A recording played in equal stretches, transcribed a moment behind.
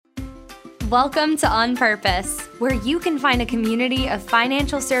Welcome to On Purpose, where you can find a community of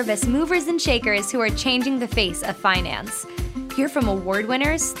financial service movers and shakers who are changing the face of finance. Hear from award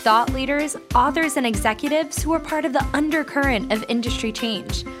winners, thought leaders, authors, and executives who are part of the undercurrent of industry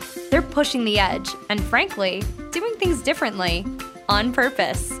change. They're pushing the edge and, frankly, doing things differently on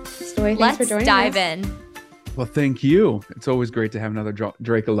purpose. Stoy, thanks Let's for joining dive us. in. Well, thank you. It's always great to have another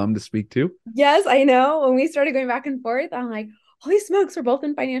Drake alum to speak to. Yes, I know. When we started going back and forth, I'm like, holy smokes, we're both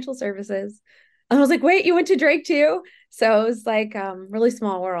in financial services. And I was like, wait, you went to Drake too? So it was like really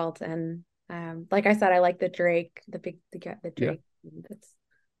small world. And like I said, I like the Drake, the Drake. Yeah.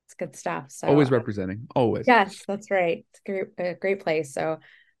 It's good stuff. So Always representing, always. yes, that's right. It's a great place. So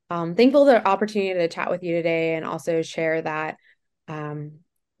thankful for the opportunity to chat with you today and also share that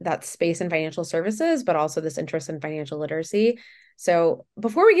space in financial services, but also this interest in financial literacy. So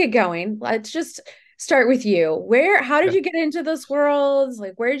before we get going, let's just start with you. How did you get into this world?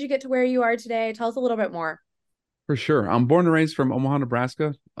 Like, where did you get to where you are today? Tell us a little bit more. For sure. I'm born and raised from Omaha,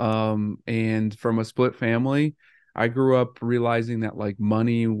 Nebraska, and from a split family. I grew up realizing that like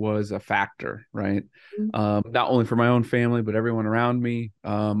money was a factor, right? Not only for my own family, but everyone around me.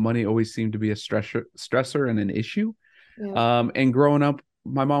 Money always seemed to be a stressor and an issue. Yeah. And growing up,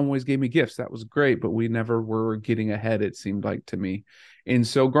 my mom always gave me gifts. That was great, but we never were getting ahead, it seemed like to me. And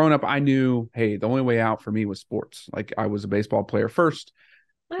so growing up, I knew, hey, the only way out for me was sports. Like I was a baseball player first,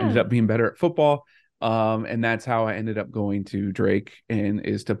 ended up being better at football. And that's how I ended up going to Drake and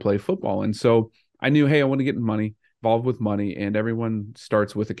is to play football. And so I knew, hey, I want to get involved with money. And everyone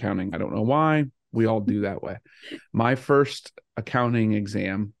starts with accounting. I don't know why. We all do that way. My first accounting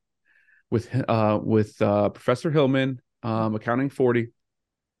exam with Professor Hillman, accounting 40.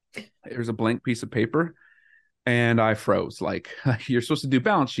 There's a blank piece of paper and I froze. Like, you're supposed to do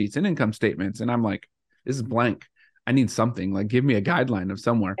balance sheets and income statements. And I'm like, this is blank. I need something. Like, give me a guideline of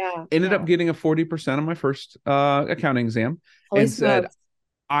somewhere. Ended up getting a 40% on my first accounting exam. Holy And said, smokes.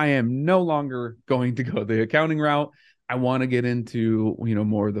 I am no longer going to go the accounting route. I want to get into,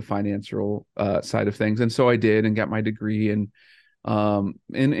 more of the financial side of things. And so I did and got my degree in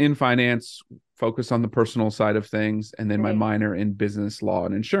finance, focus on the personal side of things, and then my minor in business law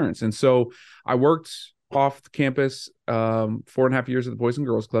and insurance. And so I worked off the campus 4.5 years at the Boys and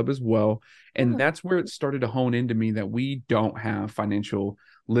Girls Club as well. And that's where it started to hone into me that we don't have financial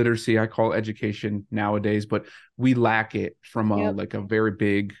literacy. I call education nowadays, but we lack it from a very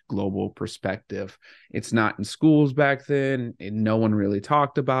big global perspective. It's not in schools back then, and no one really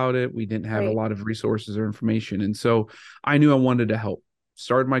talked about it. We didn't have a lot of resources or information. And so I knew I wanted to help.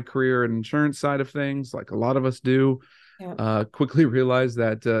 Started my career in insurance side of things, like a lot of us do. Quickly realized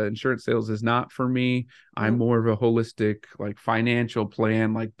that insurance sales is not for me. I'm more of a holistic, like financial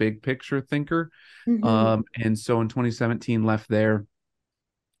plan, like big picture thinker. And so in 2017, left there,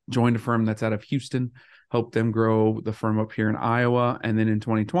 joined a firm that's out of Houston, helped them grow the firm up here in Iowa. And then in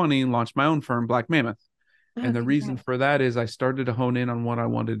 2020, launched my own firm, Black Mammoth. And the reason for that is I started to hone in on what I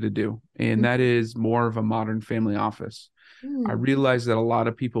wanted to do. And that is more of a modern family office. I realized that a lot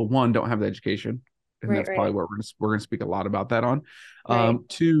of people, one, don't have the education. And that's probably what we're going to speak a lot about that on.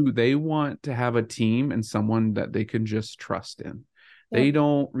 Two, they want to have a team and someone that they can just trust in. They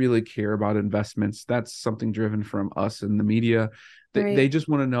don't really care about investments. That's something driven from us in the media. They just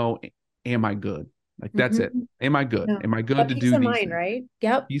want to know, am I good? Like, that's it. Am I good? Am I good to do these things? Right?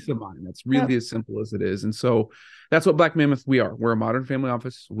 Yep. Peace of mind. That's really as simple as it is. And so that's what Black Mammoth we are. We're a modern family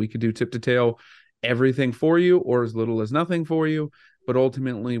office. We could do tip to tail everything for you or as little as nothing for you. But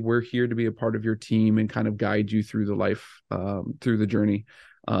ultimately, we're here to be a part of your team and kind of guide you through the life, through the journey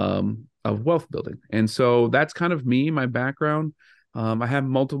of wealth building. And so that's kind of me, my background. I have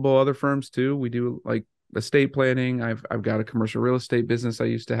multiple other firms too. We do like estate planning. I've got a commercial real estate business I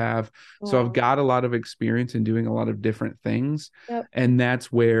used to have. So I've got a lot of experience in doing a lot of different things. And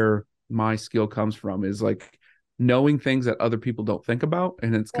that's where my skill comes from, is like knowing things that other people don't think about.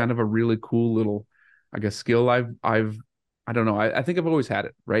 And it's kind of a really cool little, I guess, skill I don't know. I think I've always had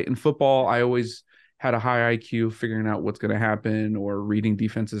it, right? In football, I always had a high IQ figuring out what's going to happen or reading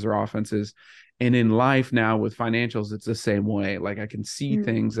defenses or offenses. And in life now with financials, it's the same way. Like I can see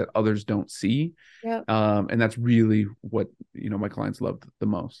things that others don't see. And that's really what, my clients love the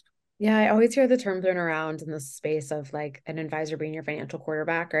most. Yeah, I always hear the term thrown around in the space of like an advisor being your financial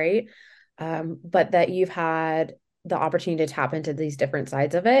quarterback, right? But that you've had the opportunity to tap into these different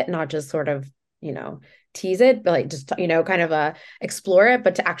sides of it, not just sort of, tease it, but like just, kind of explore it,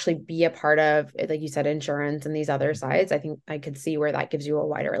 but to actually be a part of, like you said, insurance and these other sides. I think I could see where that gives you a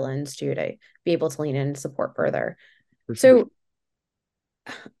wider lens too, to be able to lean in and support further. For sure.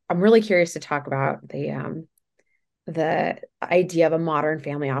 So I'm really curious to talk about the the idea of a modern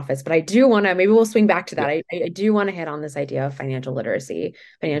family office, but I do want to, maybe we'll swing back to that. Yeah. I do want to hit on this idea of financial literacy,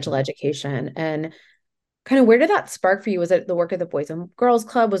 financial Mhm. education, and kind of where did that spark for you? Was it the work of the Boys and Girls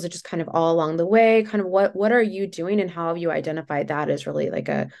Club? Was it just kind of all along the way? Kind of what are you doing and how have you identified that as really like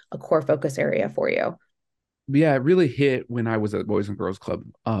a core focus area for you? Yeah, it really hit when I was at Boys and Girls Club.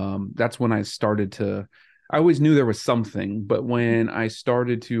 That's when I started to, I always knew there was something, but when I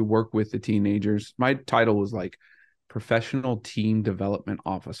started to work with the teenagers, my title was like professional teen development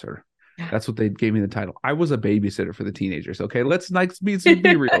officer. Yeah. That's what they gave me the title. I was a babysitter for the teenagers. Okay, let's be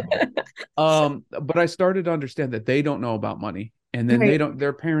real here. But I started to understand that they don't know about money, and then Right.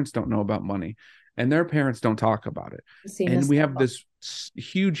 their parents don't know about money, and their parents don't talk about it. Seeing And this we have this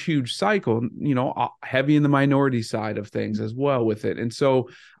huge cycle, heavy in the minority side of things as well with it. And so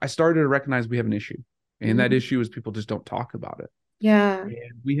I started to recognize we have an issue. And that issue is people just don't talk about it. Yeah. And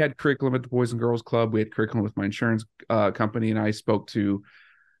we had curriculum at the Boys and Girls Club. We had curriculum with my insurance company, and I spoke to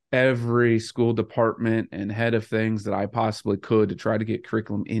every school department and head of things that I possibly could to try to get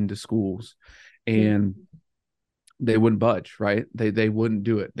curriculum into schools. And they wouldn't budge, right? They wouldn't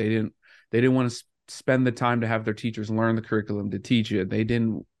do it. They didn't want to spend the time to have their teachers learn the curriculum to teach it. They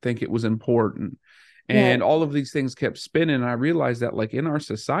didn't think it was important. Yeah. And all of these things kept spinning. And I realized that like in our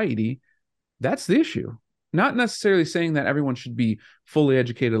society, that's the issue. Not necessarily saying that everyone should be fully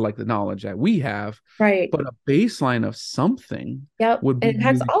educated like the knowledge that we have, Right. but a baseline of something Yep. would It be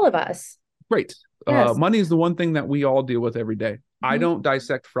impacts really all of us. great. Yes. Money is the one thing that we all deal with every day. I Mhm. don't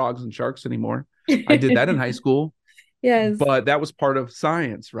dissect frogs and sharks anymore. I did that in high school, Yes. but that was part of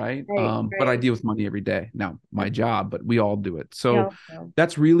science, right? Right. But I Right. deal with money every day now, my job, but we all do it. Yeah. So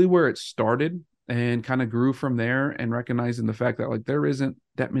that's really where it started and kind of grew from there, and recognizing the fact that like there isn't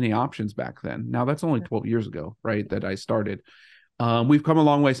that many options back then. Now that's only 12 years ago, right? That I started. We've come a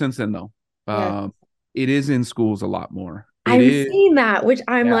long way since then though. Yeah. It is in schools a lot more. It I'm is, seeing that, which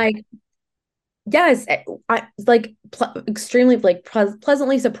I'm yeah. like, yes, I like extremely like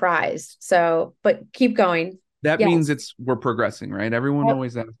pleasantly surprised. So, but keep going. That Yes. means we're progressing, right? Everyone Yep.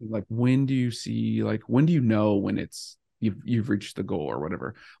 always asks me, like, when do you see, like, when do you know when it's you've reached the goal or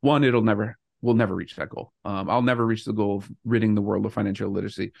whatever? One, we'll never reach that goal. I'll never reach the goal of ridding the world of financial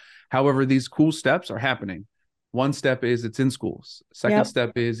literacy. However, these cool steps are happening. One step is it's in schools. Second Yep.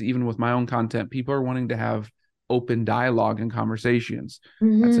 step is even with my own content, people are wanting to have open dialogue and conversations.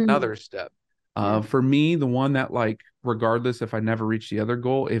 That's Mhm. another step. Yeah. For me, the one that like, regardless if I never reach the other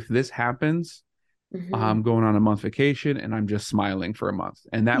goal, if this happens, I'm Mhm. going on a month vacation and I'm just smiling for a month.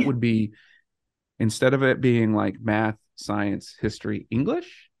 And that would be, instead of it being like math, science, history,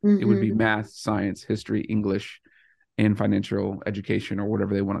 English, it would be Mhm. math, science, history, English, and financial education, or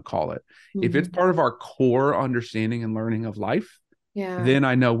whatever they want to call it. If it's Mhm. part of our core understanding and learning of life, Yeah. then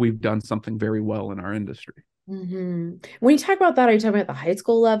I know we've done something very well in our industry. When you talk about that, are you talking about the high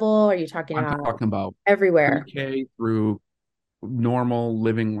school level? Are you talking I'm about talking about everywhere? pre-K through normal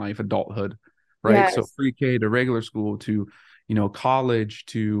living life, adulthood, right? So Yes. pre-K to regular school to, college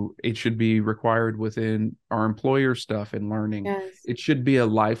to, it should be required within our employer stuff and learning. Yes. It should be a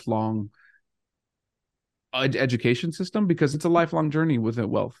lifelong education system, because it's a lifelong journey with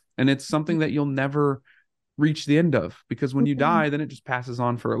wealth. And it's something that you'll never reach the end of, because when you Mhm. die, then it just passes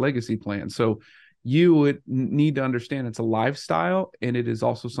on for a legacy plan. So you would need to understand it's a lifestyle, and it is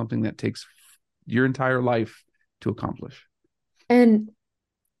also something that takes your entire life to accomplish. And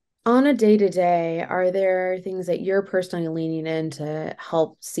on a day to day, are there things that you're personally leaning in to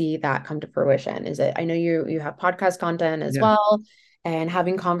help see that come to fruition? Is it, I know you have podcast content as Yeah. well and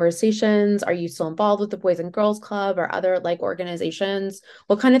having conversations. Are you still involved with the Boys and Girls Club or other like organizations?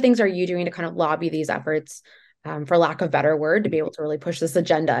 What kind of things are you doing to kind of lobby these efforts, for lack of a better word, to be able to really push this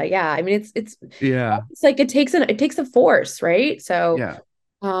agenda? Yeah, I mean Yeah. it's like it takes a force, right? So Yeah. it's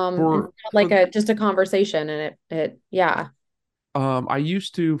For not like for a just a conversation and it yeah. I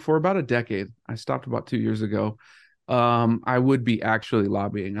used to, for about a decade, I stopped about 2 years ago. I would be actually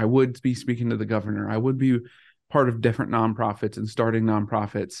lobbying. I would be speaking to the governor. I would be part of different nonprofits and starting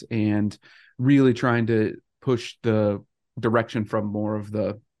nonprofits and really trying to push the direction from more of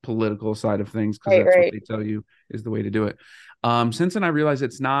the political side of things, because Right, that's what right. they tell you is the way to do it. Since then, I realized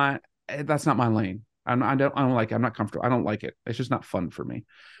that's not my lane. I don't like it. I'm not comfortable. I don't like it. It's just not fun for me.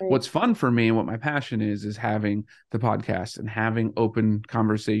 Right. What's fun for me and what my passion is having the podcast and having open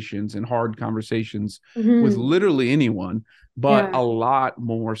conversations and hard conversations with Mhm. literally anyone, but Yeah. a lot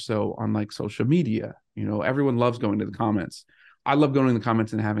more so on like social media. Everyone loves going to the comments. I love going to the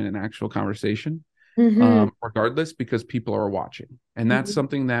comments and having an actual conversation, Hmm. regardless, because people are watching. And that's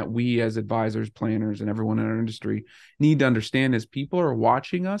something that we as advisors, planners, and everyone in our industry need to understand is people are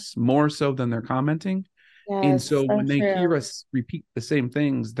watching us more so than they're commenting. And Yes, so when that's they hear true. us repeat the same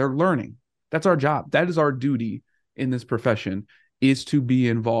things, they're learning. That's our job. That is our duty in this profession, is to be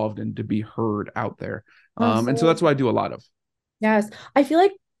involved and to be heard out there. And so that's what I Absolutely. do a lot of. Yes. I feel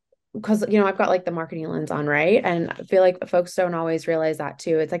like because I've got like the marketing lens on, right? And I feel like folks don't always realize that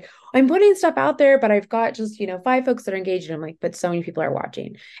too. It's like I'm putting stuff out there, but I've got just, five folks that are engaged. And I'm like, but so many people are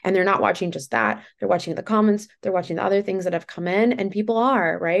watching. And they're not watching just that. They're watching the comments, they're watching the other things that have come in, and people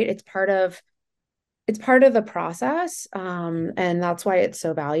are, right? It's part of the process. And that's why it's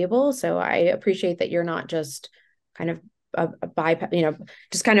so valuable. So I appreciate that you're not just kind of a bypass,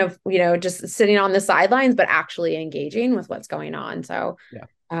 just kind of, just sitting on the sidelines, but actually engaging with what's going on. So Yeah.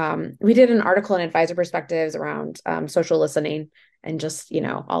 we did an article in Advisor Perspectives around social listening and just,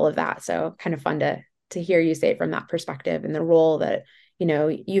 all of that. So kind of fun to hear you say it from that perspective, and the role that,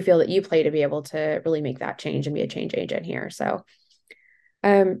 you feel that you play to be able to really make that change and be a change agent here.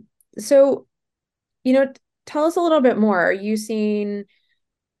 Um, so, you know, tell us a little bit more. Are you seeing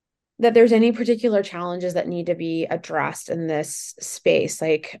that there's any particular challenges that need to be addressed in this space?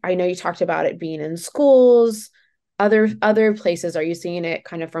 Like, I know you talked about it being in schools, other places. Are you seeing it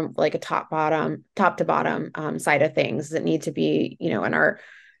kind of from like a top to bottom side of things that need to be, in our,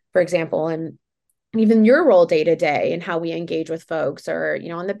 for example, and even your role day to day and how we engage with folks, or,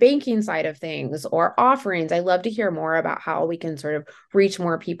 on the banking side of things or offerings? I love to hear more about how we can sort of reach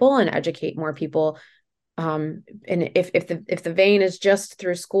more people and educate more people, and if the vein is just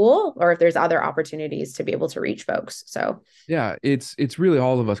through school, or if there's other opportunities to be able to reach folks. So Yeah, it's really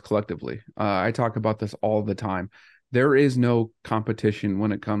all of us collectively. I talk about this all the time. There is no competition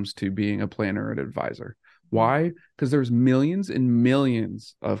when it comes to being a planner and advisor. Why? Because there's millions and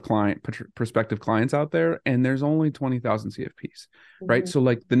millions of prospective clients out there, and there's only 20,000 CFPs, right? Mhm. So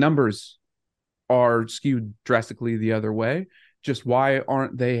like the numbers are skewed drastically the other way. Just why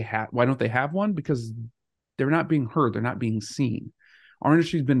don't they have one? Because they're not being heard, they're not being seen. Our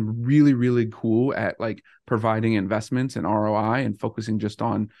industry's been really, really cool at like providing investments and ROI and focusing just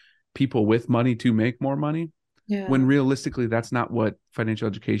on people with money to make more money, when Yeah. realistically that's not what financial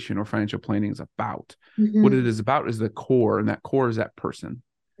education or financial planning is about. What it Hmm. is about is the core, and that core is that person.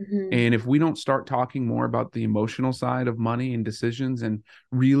 Hmm. And if we don't start talking more about the emotional side of money and decisions and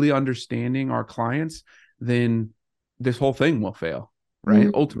really understanding our clients, then this whole thing will fail, right?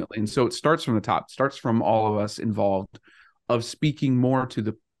 Hmm. Ultimately. And so it starts from the top, starts from all of us involved, of speaking more to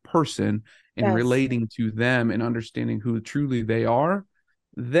the person and Yes. relating to them and understanding who truly they are.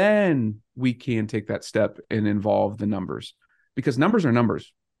 Then we can take that step and involve the numbers, because numbers are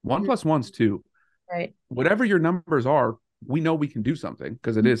numbers. One Mhm. plus one's two. Right. Whatever your numbers are, we know we can do something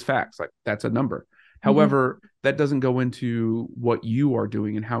because it is facts. Like that's a number. Hmm. However, that doesn't go into what you are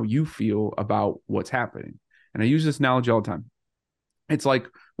doing and how you feel about what's happening. And I use this analogy all the time. It's like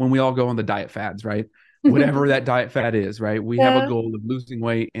when we all go on the diet fads, right? Whatever that diet fad is, right? We have a Yeah. goal of losing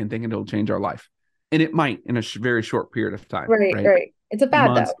weight and thinking it'll change our life. And it might in a very short period of time, Right. right? Right. It's a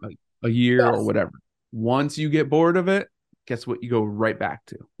fad Months, though. a year, or Yes. whatever. Once you get bored of it, guess what? You go right back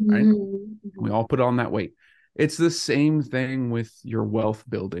to, right? Hmm. We Hmm. all put on that weight. It's the same thing with your wealth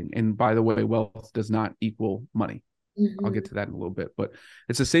building. And by the way, wealth does not equal money. I'll get Hmm. to that in a little bit, but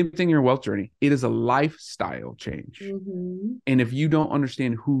it's the same thing in your wealth journey. It is a lifestyle change. Hmm. And if you don't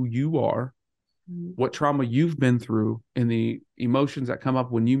understand who you are, Hmm. what trauma you've been through, and the emotions that come up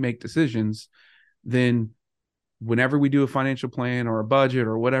when you make decisions, then whenever we do a financial plan or a budget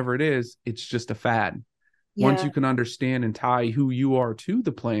or whatever it is, it's just a fad. Once Yeah. you can understand and tie who you are to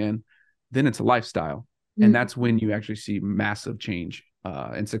the plan, then it's a lifestyle. And Mhm. that's when you actually see massive change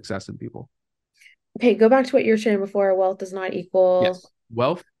and success in people. Okay, go back to what you were sharing before. Wealth does not equal. Yes.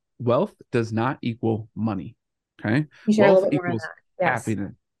 Wealth does not equal money. Okay. You share a Wealth little bit more on equals that. Yes.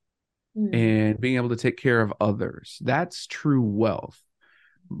 happiness Mm. and being able to take care of others. That's true wealth.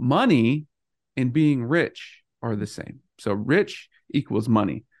 Money and being rich are the same. So rich equals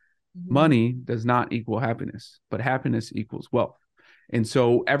money. Mhm. Money does not equal happiness, but happiness equals wealth. And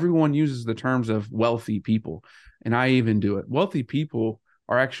so everyone uses the terms of wealthy people, and I even do it. Wealthy people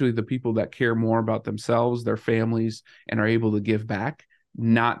are actually the people that care more about themselves, their families, and are able to give back,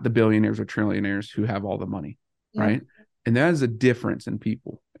 not the billionaires or trillionaires who have all the money, Yep. right? And that is a difference in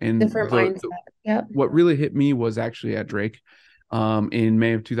people. And Different mindset. Yep. what really hit me was actually at Drake in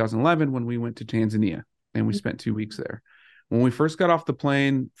May of 2011 when we went to Tanzania and we spent 2 weeks there. When we first got off the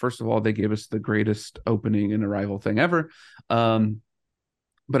plane, first of all, they gave us the greatest opening and arrival thing ever.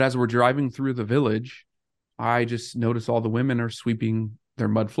 But as we're driving through the village, I just noticed all the women are sweeping their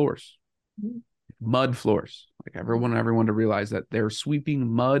mud floors. Mhm. Mud floors. Like everyone to realize that they're sweeping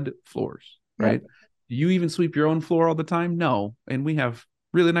mud floors, right? Yep. Do you even sweep your own floor all the time? No. And we have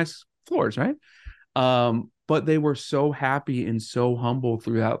really nice floors, right? But they were so happy and so humble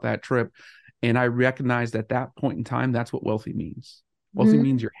throughout that trip. And I recognized at that point in time, that's what wealthy means. Wealthy Mhm.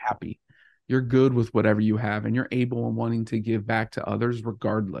 means you're happy. You're good with whatever you have, and you're able and wanting to give back to others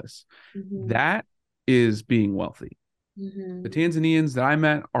regardless. Mhm. That is being wealthy. The Mhm. Tanzanians that I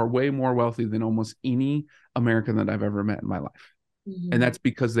met are way more wealthy than almost any American that I've ever met in my life. And Mhm. that's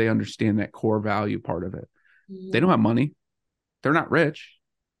because they understand that core value part of it. They don't Mhm. have money. They're not rich,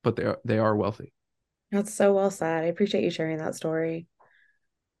 but they are wealthy. That's so well said. I appreciate you sharing that story.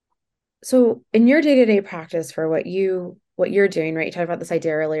 So in your day-to-day practice for what you're doing, right? You talked about this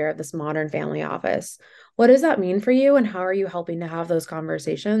idea earlier of this modern family office. What does that mean for you, and how are you helping to have those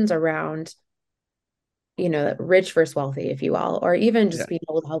conversations around, rich versus wealthy, if you will, or even Yeah. just being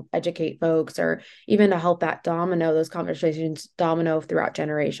able to help educate folks, or even to help those conversations domino throughout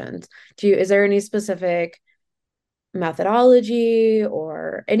generations? Is there any specific methodology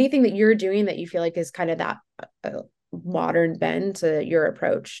or anything that you're doing that you feel like is kind of that modern bend to your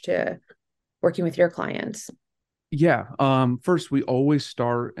approach to working with your clients? Yeah. First, we always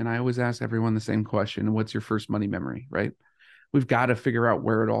start, and I always ask everyone the same question: what's your first money memory? Right? We've got to figure out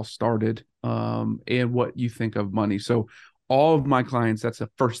where it all started, and what you think of money. So, all of my clients, that's the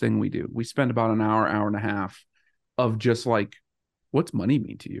first thing we do. We spend about an hour, hour and a half of just like, what's money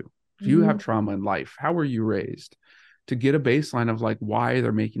mean to you? Do you have Mhm. trauma in life? How were you raised? To get a baseline of like why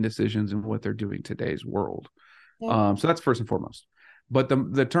they're making decisions and what they're doing today's world. Yep. So that's first and foremost. But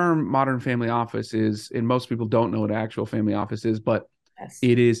the term modern family office is, and most people don't know what actual family office is, but Yes.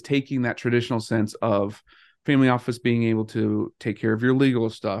 it is taking that traditional sense of family office being able to take care of your legal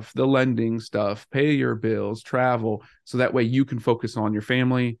stuff, the lending stuff, pay your bills, travel, so that way you can focus on your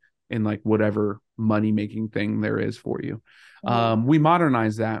family and like whatever money making thing there is for you. Wow. We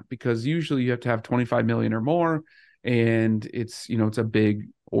modernize that because usually you have to have 25 million or more, and it's a big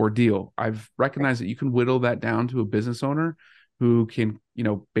ordeal. I've recognized that you can whittle that down to a business owner who can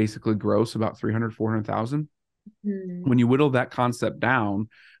basically gross about 300, 400,000. Mhm. When you whittle that concept down,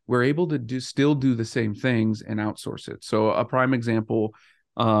 we're able to still do the same things and outsource it. So a prime example,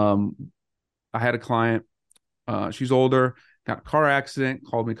 um, I had a client, she's older, got a car accident,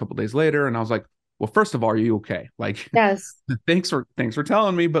 called me a couple days later, and I was like, well, first of all, are you okay? Like, Yes. thanks for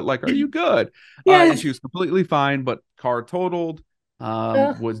telling me, but like, are you good? And Yes. she was completely fine, but car totaled.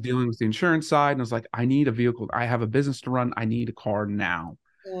 Oh, Was dealing with the insurance side, and I was like, I need a vehicle. I have a business to run. I need a car now.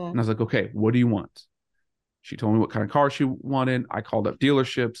 yeah. And I was like, okay, what do you want? She told me what kind of car she wanted. I called up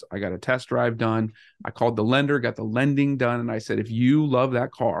dealerships. I got a test drive done. I called the lender, got the lending done. And I said, if you love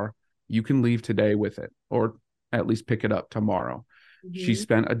that car, you can leave today with it, or at least pick it up tomorrow. She Mhm.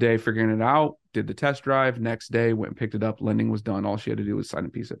 spent a day figuring it out, did the test drive. Next day, went and picked it up. Lending was done. All she had to do was sign a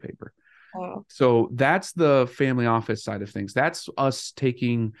piece of paper. Wow. So that's the family office side of things. That's us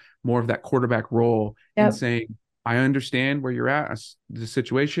taking more of that quarterback role and Yep. saying, I understand where you're at, the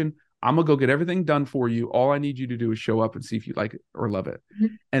situation. I'm going to go get everything done for you. All I need you to do is show up and see if you like it or love it.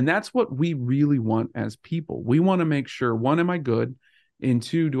 Mhm. And that's what we really want as people. We want to make sure, one, am I good? And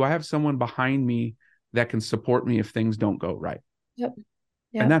two, do I have someone behind me that can support me if things don't go right? Yep. And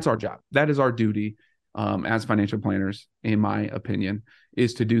Yep. that's our job. That is our duty, as financial planners, in my opinion,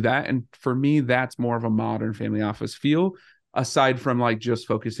 is to do that. And for me, that's more of a modern family office feel, aside from like just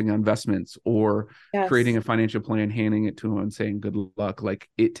focusing on investments or creating Yes. a financial plan, handing it to them and saying good luck. Like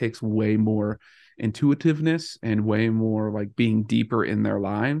it takes way more intuitiveness and way more like being deeper in their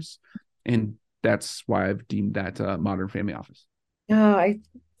lives. And that's why I've deemed that modern family office. No,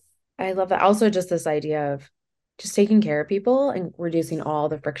 I love that. Also, just this idea of just taking care of people and reducing all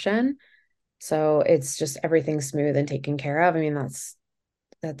the friction. So it's just everything smooth and taken care of. I mean, that's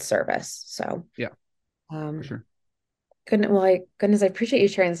service. So, Yeah, for um, sure. goodness, I appreciate you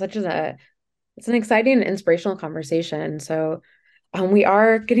sharing it's an exciting and inspirational conversation. So,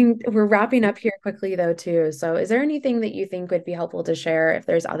 we're wrapping up here quickly though, too. So is there anything that you think would be helpful to share if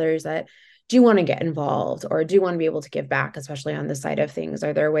there's others that do want to get involved or do want to be able to give back, especially on this side of things?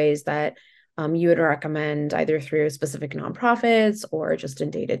 Are there ways that you would recommend either through specific nonprofits or just in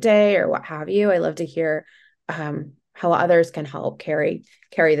day to day or what have you? I love to hear how others can help carry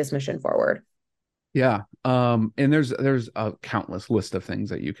this mission forward. Yeah. And there's a countless list of things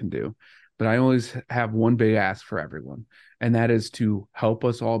that you can do, but I always have one big ask for everyone, and that is to help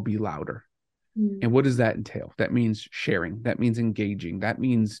us all be louder. And what does that entail? That means sharing. That means engaging. That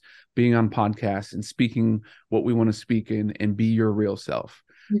means being on podcasts and speaking what we want to speak in and be your real self.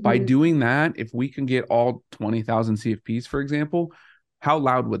 By Mhm. doing that, if we can get all 20,000 CFPs, for example, how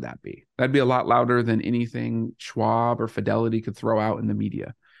loud would that be? That'd be a lot louder than anything Schwab or Fidelity could throw out in the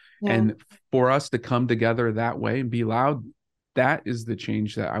media. Yeah. And for us to come together that way and be loud, That is the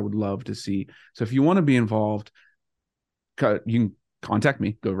change that I would love to see. So if you want to be involved, you can contact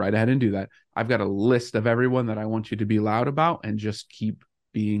me. Go right ahead and do that. I've got a list of everyone that I want you to be loud about, and just keep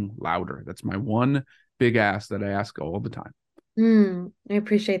being louder. That's my one big ask that I ask all the time. I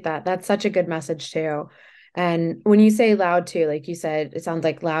appreciate that. That's such a good message too. And when you say loud too, like you said, it sounds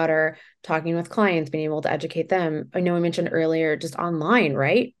like louder, talking with clients, being able to educate them. I know we mentioned earlier, just online,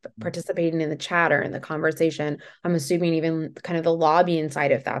 right? Participating in the chat or in the conversation. I'm assuming even kind of the lobbying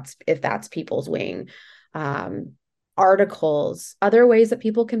side, if that's people's wing. Articles, other ways that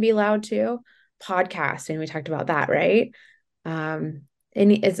people can be loud too. Podcasting, we talked about that, right? I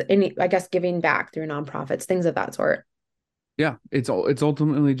guess giving back through nonprofits, things of that sort. Yeah, it's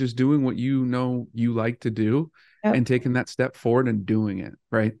ultimately just doing what you know you like to do, and taking that step forward and doing it,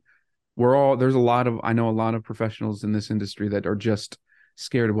 right? I know a lot of professionals in this industry that are just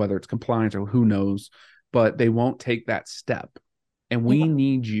scared of whether it's compliance or who knows, but they won't take that step. And we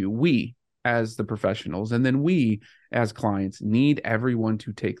need you, we as the professionals, and then we as clients need everyone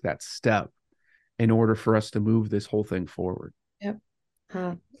to take that step in order for us to move this whole thing forward. Yep.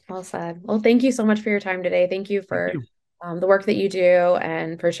 Well said. Well, thank you so much for your time today. Thank you for the work that you do,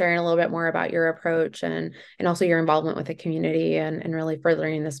 and for sharing a little bit more about your approach and also your involvement with the community and really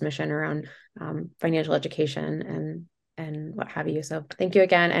furthering this mission around financial education and what have you. So thank you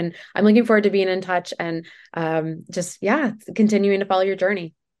again. And I'm looking forward to being in touch and continuing to follow your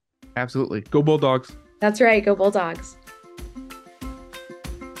journey. Absolutely. Go Bulldogs. That's right. Go Bulldogs.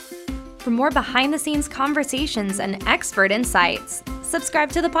 For more behind-the-scenes conversations and expert insights, subscribe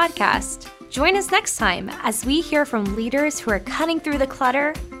to the podcast. Join us next time as we hear from leaders who are cutting through the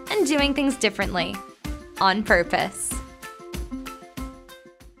clutter and doing things differently on purpose.